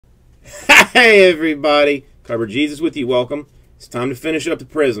Hey everybody, Cover Jesus with you. Welcome. It's time to finish up the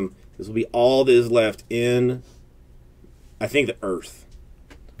Prizm. This will be all that is left in, I think, the Earth.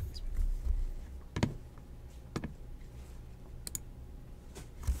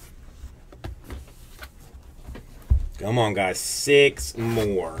 Come on, guys. 6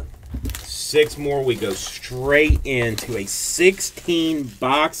 more. 6 more. We go straight into a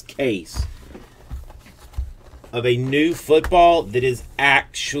 16-box case of a new football that is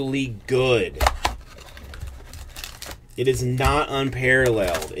actually good. It is not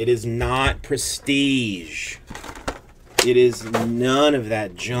unparalleled. It is not prestige. It is none of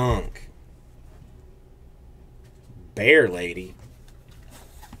that junk. Bear Lady.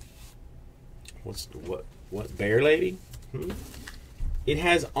 What Bear Lady? It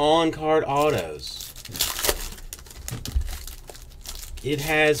has on-card autos. It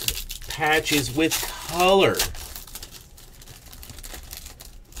has patches with color.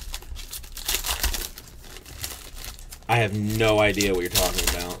 I have no idea what you're talking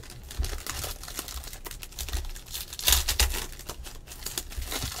about.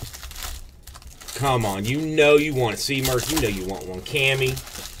 Come on, you know you want a C-Merc, you know you want one. Cammy,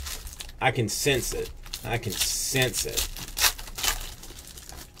 I can sense it. I can sense it.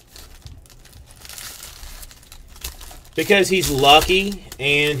 Because he's lucky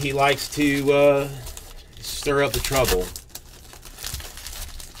and he likes to stir up the trouble.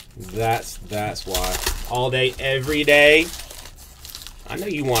 That's why. All day, every day. I know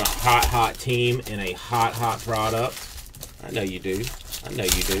you want a hot team and a hot product. I know you do. I know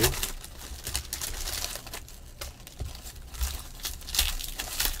you do.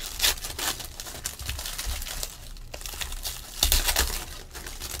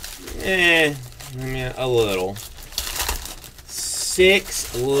 I mean, a little.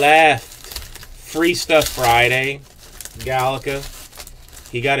 6 left. Free Stuff Friday. Gallica.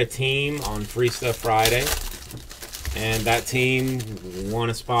 He got a team on Free Stuff Friday, and that team won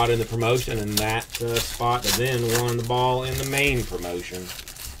a spot in the promotion, and that spot then won the ball in the main promotion.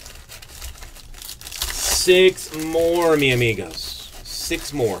 6 more, mi amigos.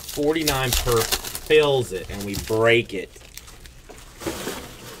 6 more. 49 per fills it, and we break it.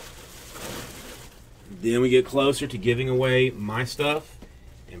 Then we get closer to giving away my stuff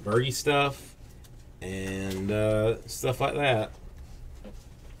and Bergie's stuff and stuff like that.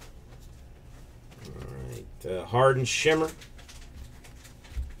 Hardened Shimmer.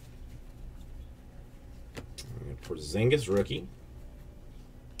 Porzingis rookie.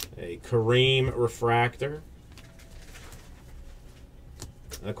 A Kareem Refractor.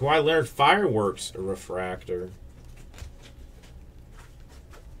 A Kawhi Leonard Fireworks Refractor.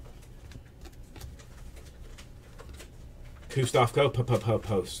 Kustofko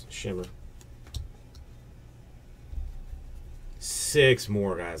Post Shimmer. 6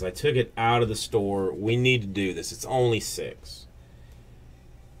 more, guys. I took it out of the store. We need to do this. It's only 6.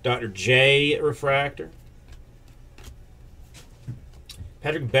 Dr. J Refractor.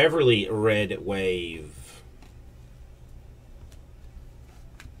 Patrick Beverly Red Wave.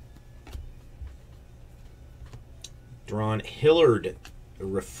 Deron Hillard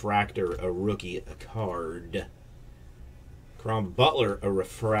Refractor, a rookie card. Caron Butler, a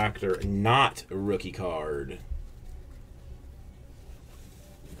refractor, not a rookie card.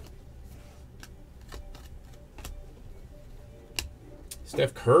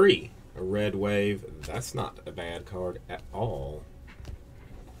 Steph Curry, a red wave. That's not a bad card at all.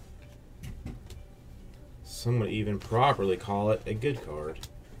 Some would even properly call it a good card.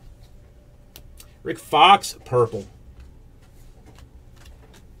 Rick Fox, purple.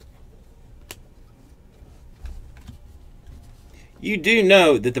 You do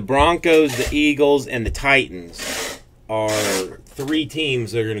know that the Broncos, the Eagles, and the Titans are 3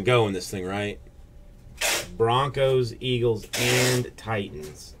 teams that are going to go in this thing, right? Broncos, Eagles, and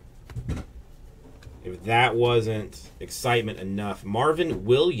Titans. If that wasn't excitement enough. Marvin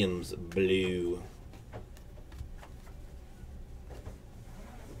Williams blue.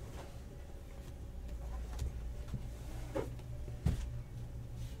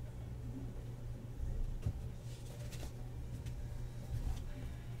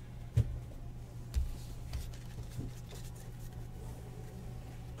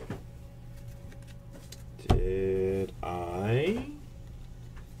 Did I?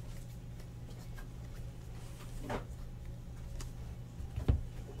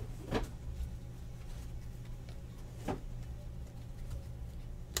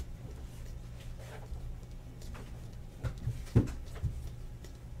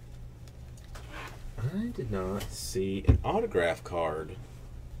 I did not see an autograph card.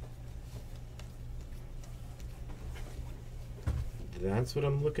 That That's what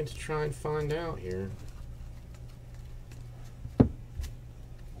I'm looking to try and find out here.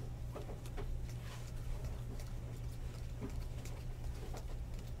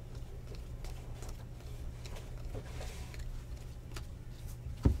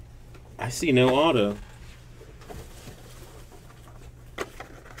 I see no auto.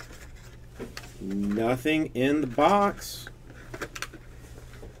 Nothing in the box.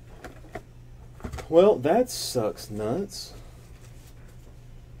 Well, that sucks nuts.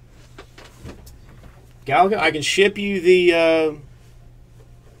 Galaga, I can ship you the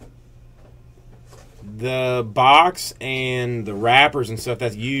box and the wrappers and stuff.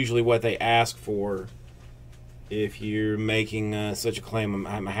 That's usually what they ask for. If you're making such a claim,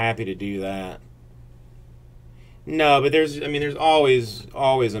 I'm happy to do that. No, but there's always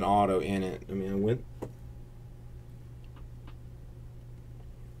an auto in it. I mean,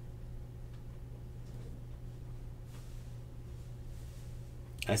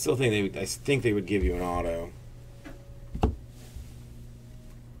 I still think they would. I think they would give you an auto.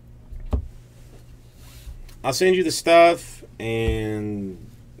 I'll send you the stuff and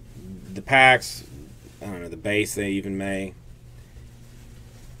the packs. I don't know, the base they even may.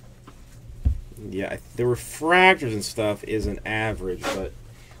 Yeah, the refractors and stuff isn't average, but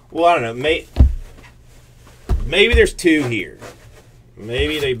well, I don't know. Maybe there's two here.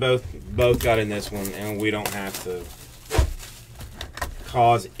 Maybe they both got in this one, and we don't have to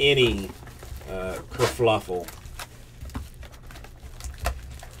cause any kerfluffle.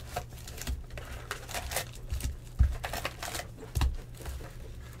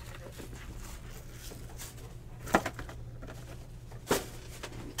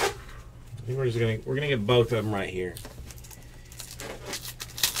 I think we're gonna get both of them right here.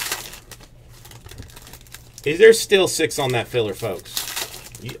 Is there still 6 on that filler,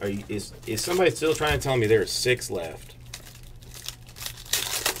 folks? Is somebody still trying to tell me there are 6 left?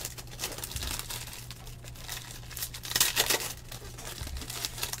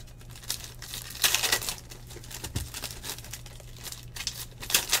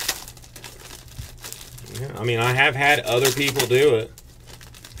 Yeah, I mean, I have had other people do it.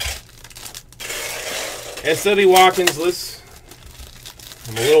 SW Watkins,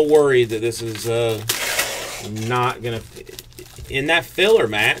 I'm a little worried that this is not going to... In that filler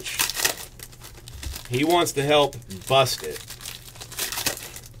match, he wants to help bust it.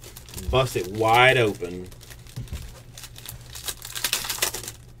 Bust it wide open.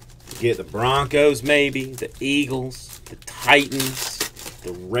 Get the Broncos, maybe, the Eagles, the Titans,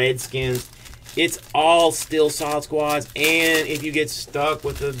 the Redskins. It's all still solid squads, and if you get stuck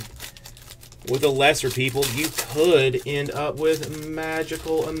with the lesser people, you could end up with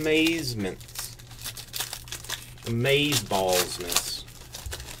magical amazements. Amazeballsness.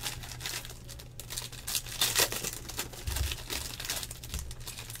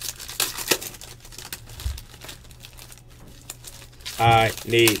 I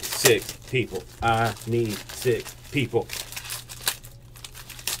need 6 people. I need 6 people.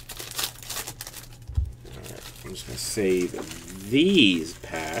 Alright, I'm just going to save these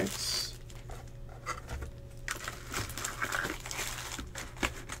packs.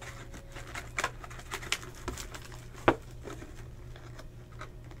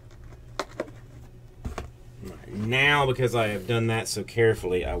 Now, because I have done that so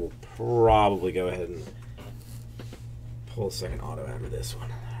carefully, I will probably go ahead and pull a second auto out of this one.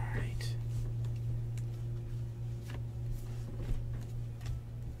 All right.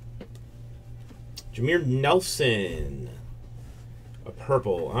 Jameer Nelson. A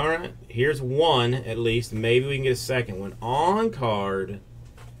purple. All right. Here's one, at least. Maybe we can get a second one. On card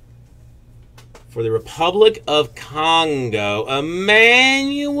for the Republic of Congo,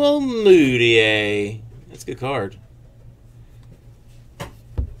 Emmanuel Mudiay. That's a good card.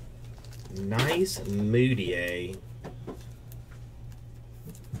 Nice Mudiay.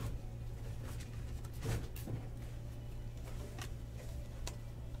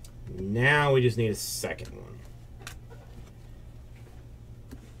 Now we just need a second one.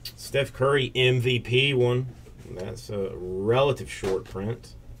 Steph Curry MVP one. That's a relative short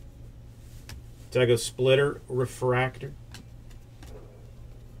print. Tego Splitter Refractor.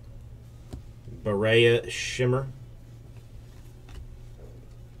 Barea Shimmer.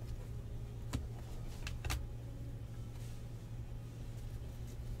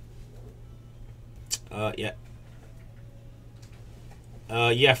 Yeah.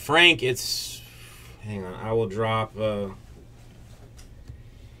 Yeah, Frank, it's... Hang on, I will drop... I'll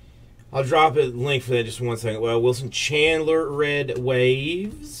drop a link for that just 1 second. Well, Wilson Chandler Red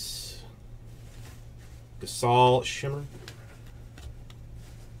Waves. Gasol Shimmer.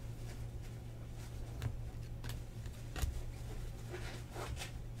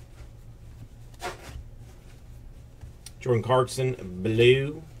 Jordan Clarkson,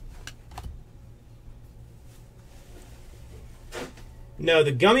 blue. No,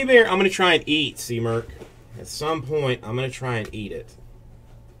 the gummy bear I'm going to try and eat, C-Merc. At some point, I'm going to try and eat it.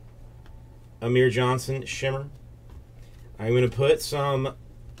 Amir Johnson, shimmer. I'm going to put some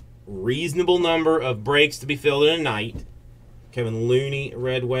reasonable number of breaks to be filled in a night. Kevin Looney,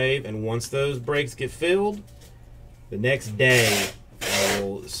 red wave. And once those breaks get filled, the next day I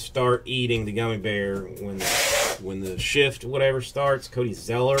will start eating the gummy bear when the shift, whatever, starts. Cody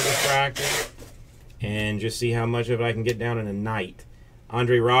Zeller, refractor. And just see how much of it I can get down in a night.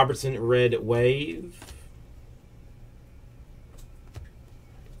 Andre Robertson, red wave.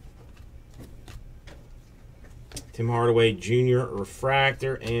 Tim Hardaway Jr.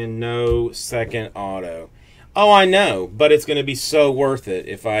 refractor, and no second auto. Oh, I know, but it's going to be so worth it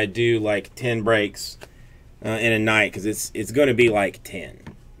if I do like 10 breaks in a night, because it's going to be like 10.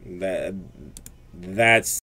 That's